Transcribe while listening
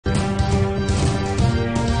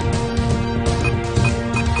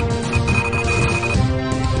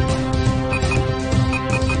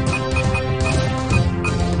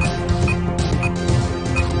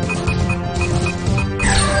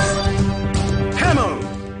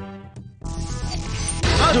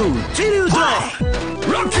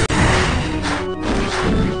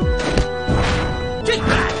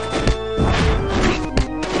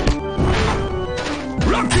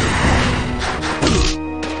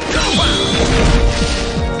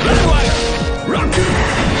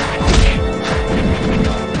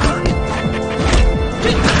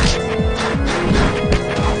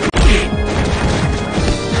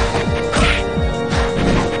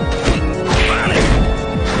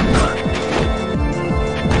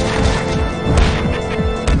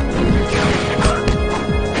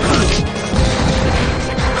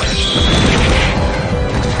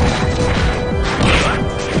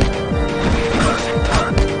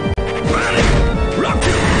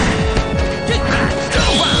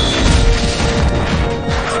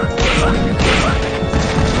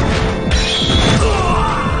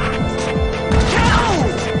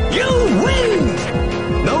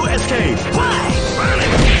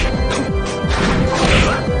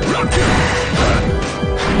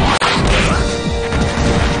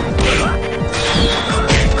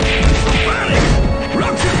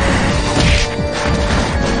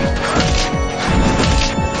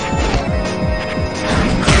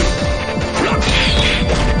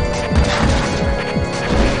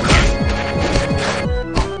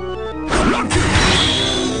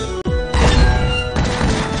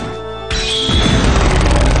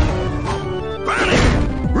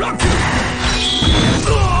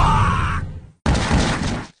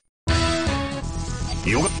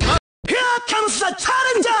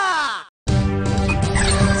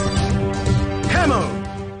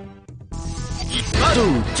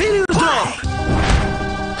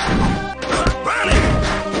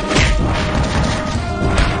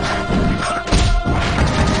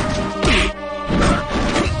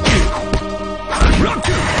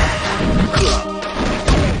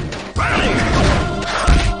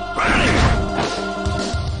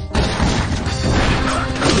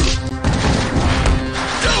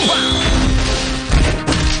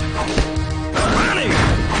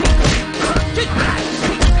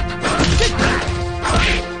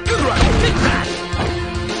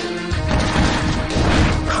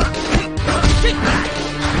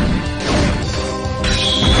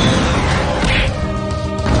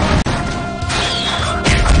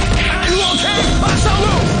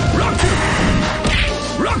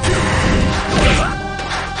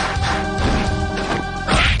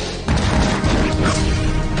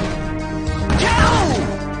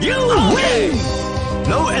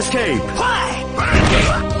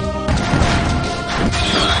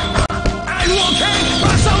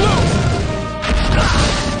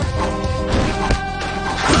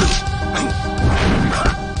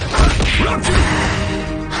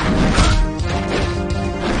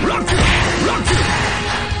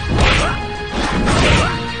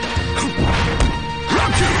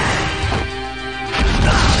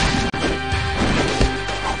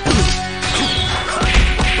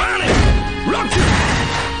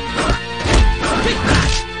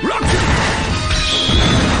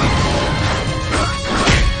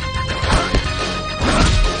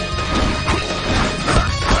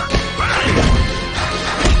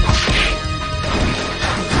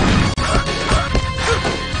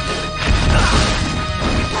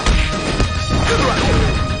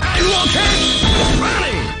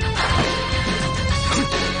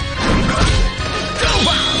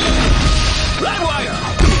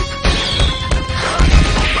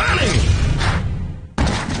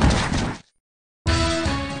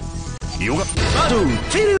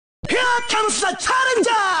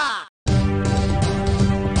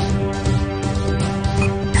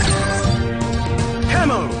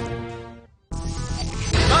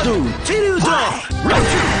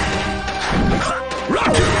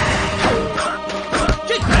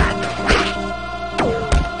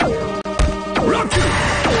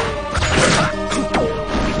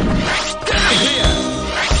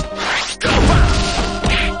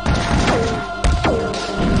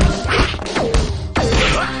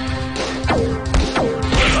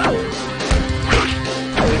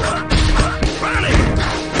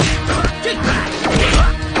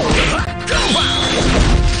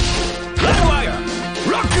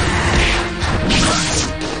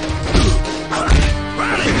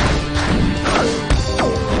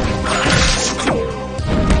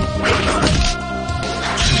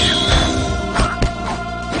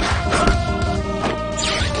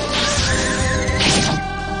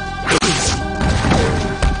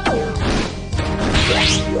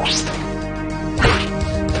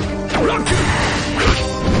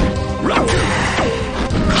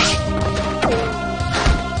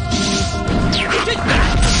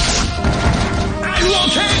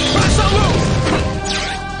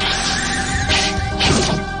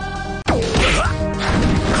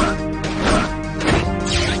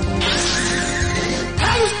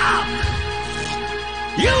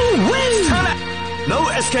No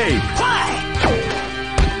escape! Fly!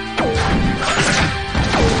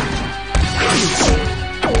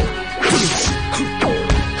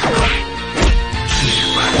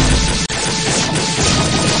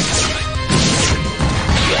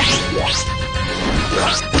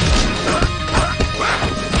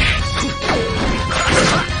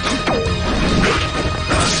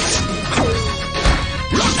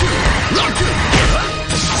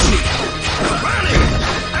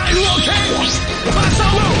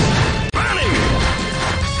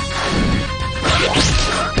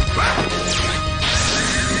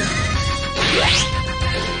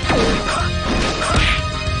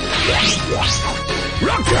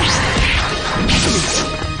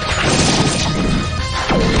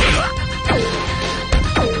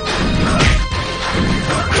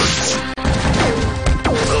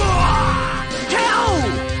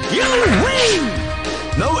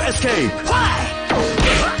 No escape! Fly!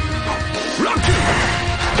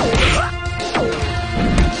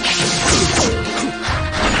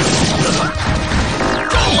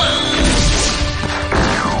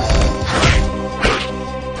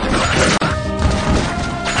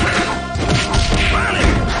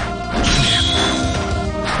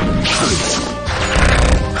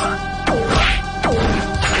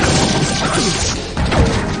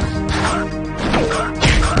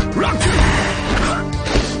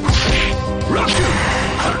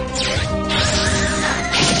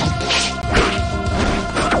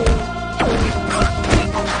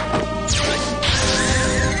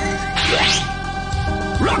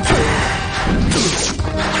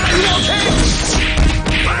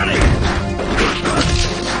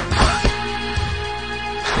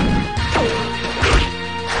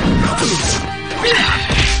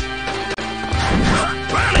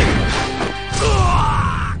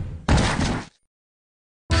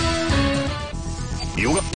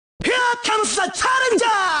 Here comes the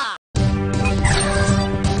challenger!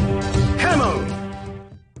 Hammer!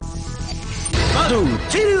 Battle!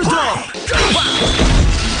 Kill drop!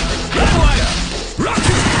 Red wire! Rock!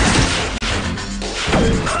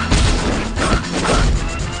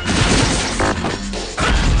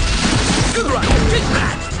 Good run! Big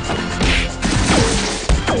back!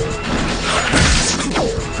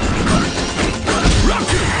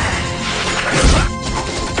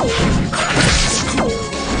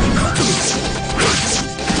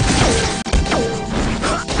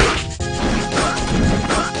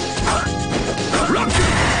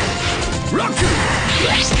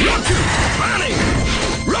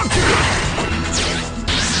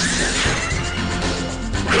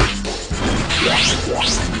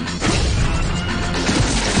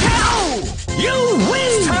 You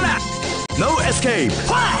win! No escape!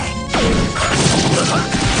 Fly!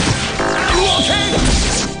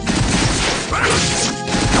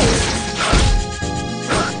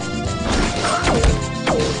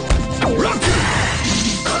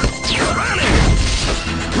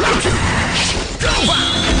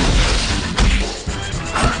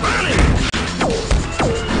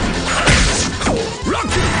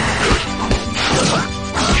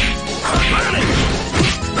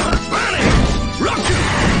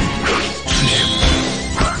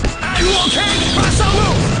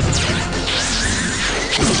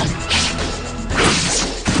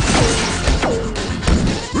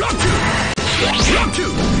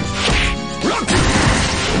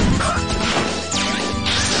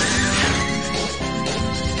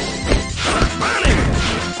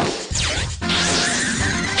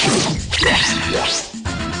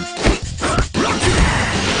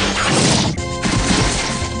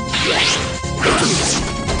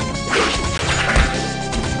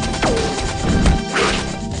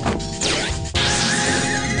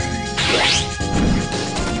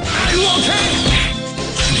 You okay?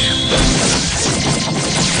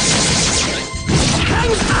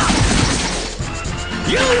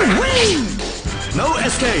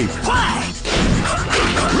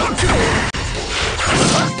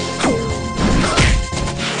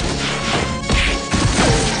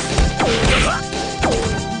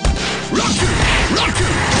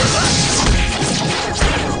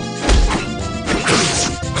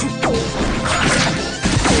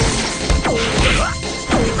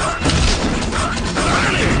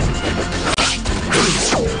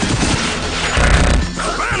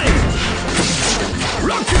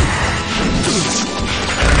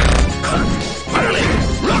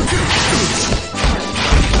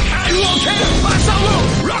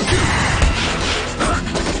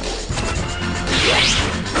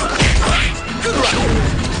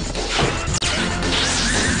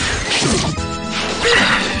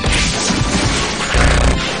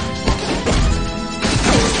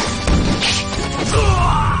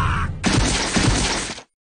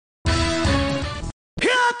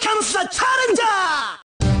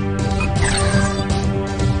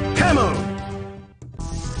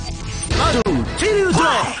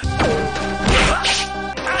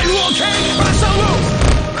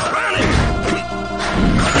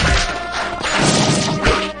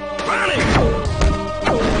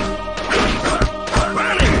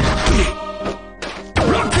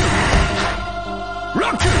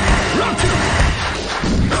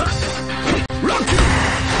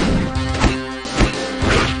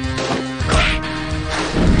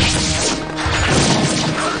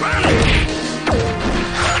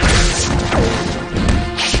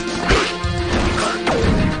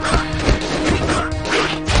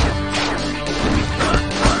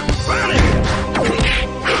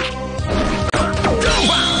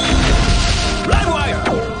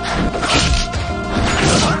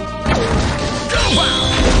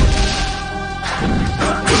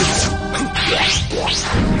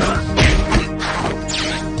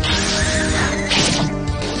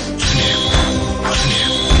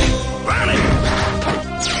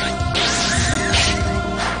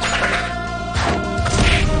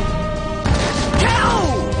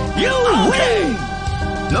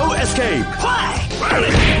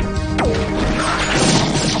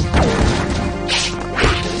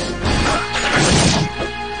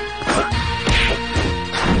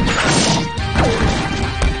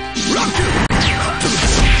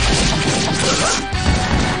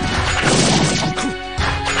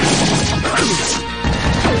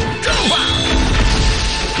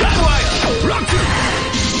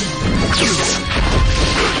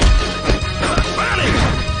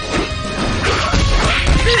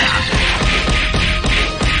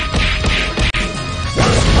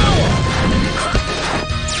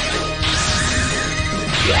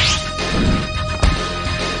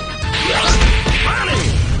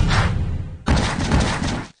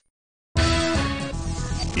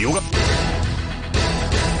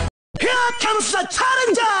 comes the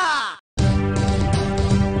challenger!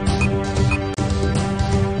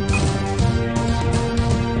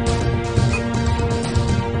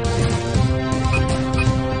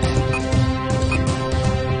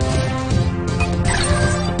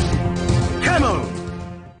 Come on!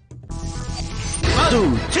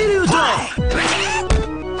 Battle till you die!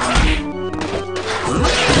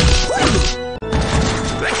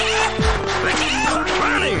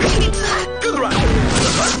 Good run!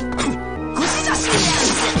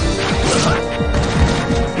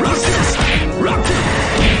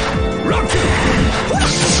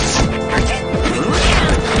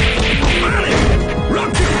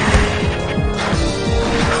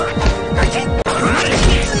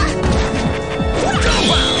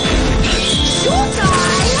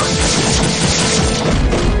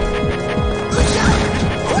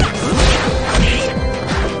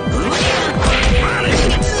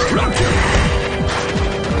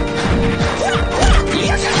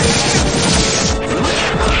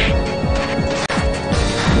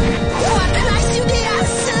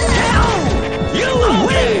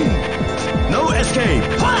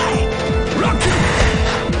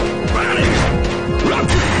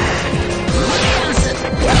 Rock!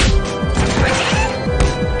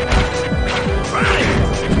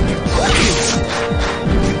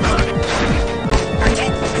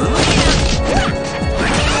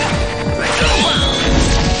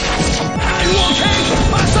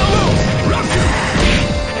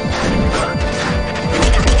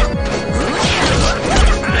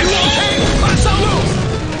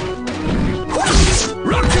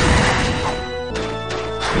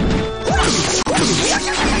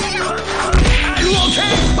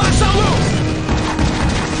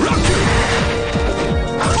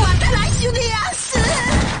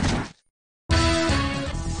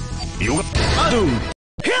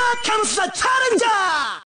 Here comes the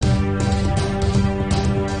challenger!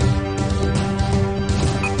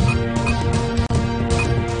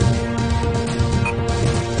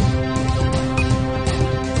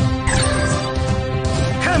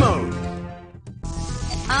 Come on!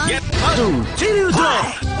 Get battle till you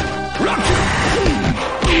die! Rock!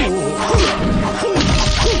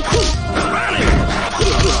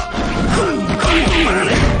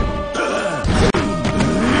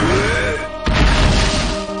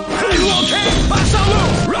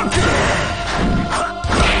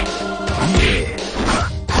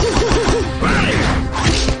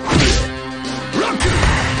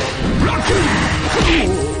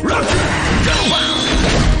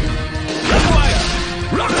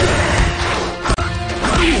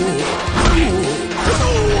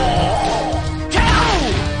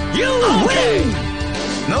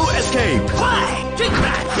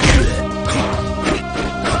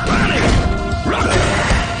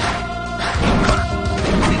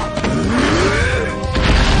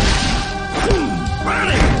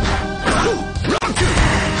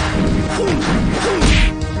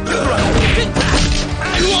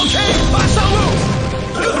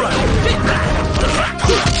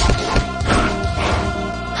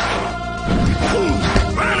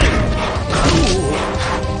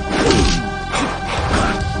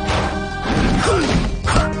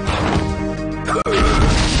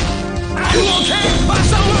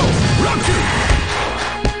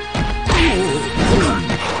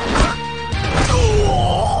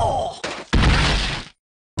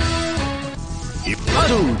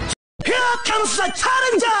 Here comes the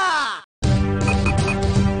challenger!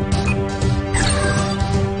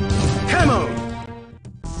 Come on!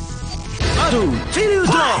 Adu, Chiru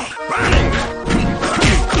Dog! Running!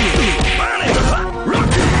 Running!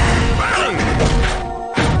 Rock! Running!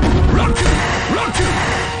 Rock! Rock!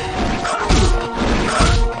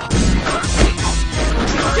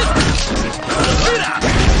 Get up!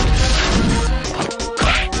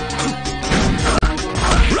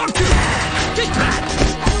 Rock! Get back!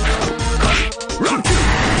 Rock!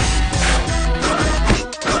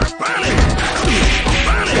 Running!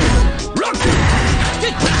 Running! Rock!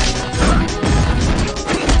 Get back!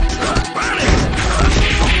 Running!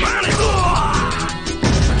 Running!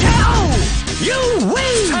 KO! You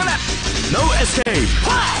win! No escape!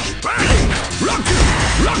 Running! Rock!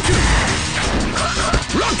 Rock!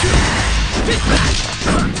 Rock! Get back!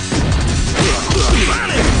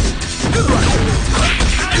 Running! Good one!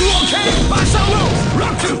 Are you okay? Masao!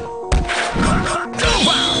 Rock! Go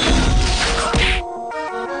back!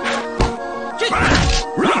 Get back!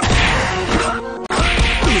 Rock!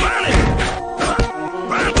 Running!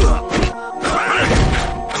 Running!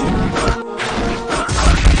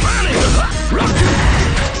 Running! Rock!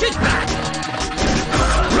 Get back!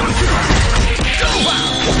 Rock! Go back!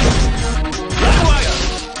 Wire!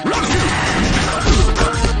 Rock!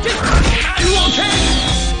 Get back! Are you okay?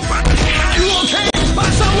 Are you okay?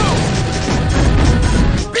 Masao!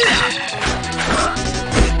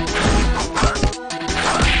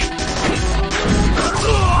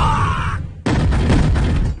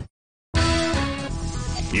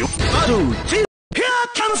 Here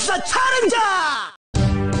comes the challenger!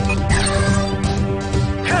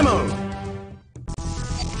 Come on!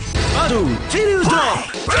 Adu, Chiru Dog!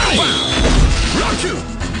 Rock you!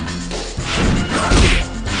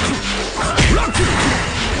 Rock you!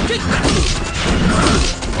 Get back!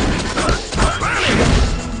 Running!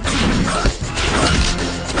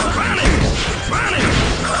 Running! Running!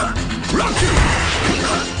 Rock you!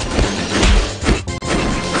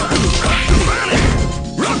 Running!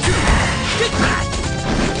 Rock you! Get back!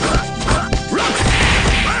 Rock!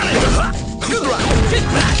 Running! Good run! Get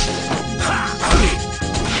back!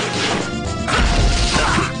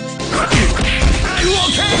 Are you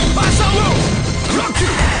okay? Masao! Rock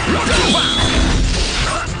you! Rock you!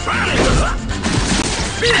 Running!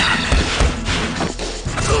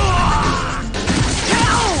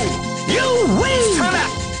 KO! You win!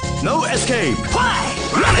 No escape!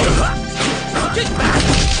 Running! Get back!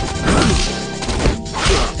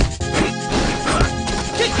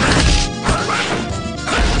 Get back!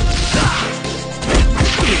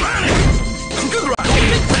 Running! Good run!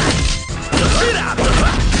 Get back! Get up!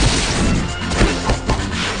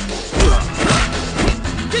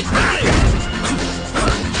 Get back!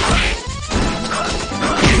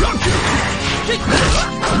 Rock! Get back!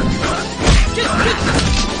 Get back!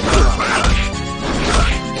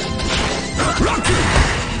 Rock!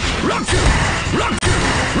 Rock! Rock!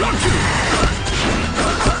 Rock!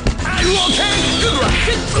 Are you okay? Good run!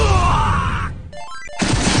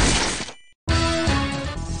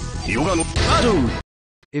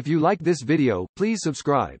 If you like this video, please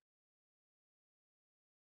subscribe.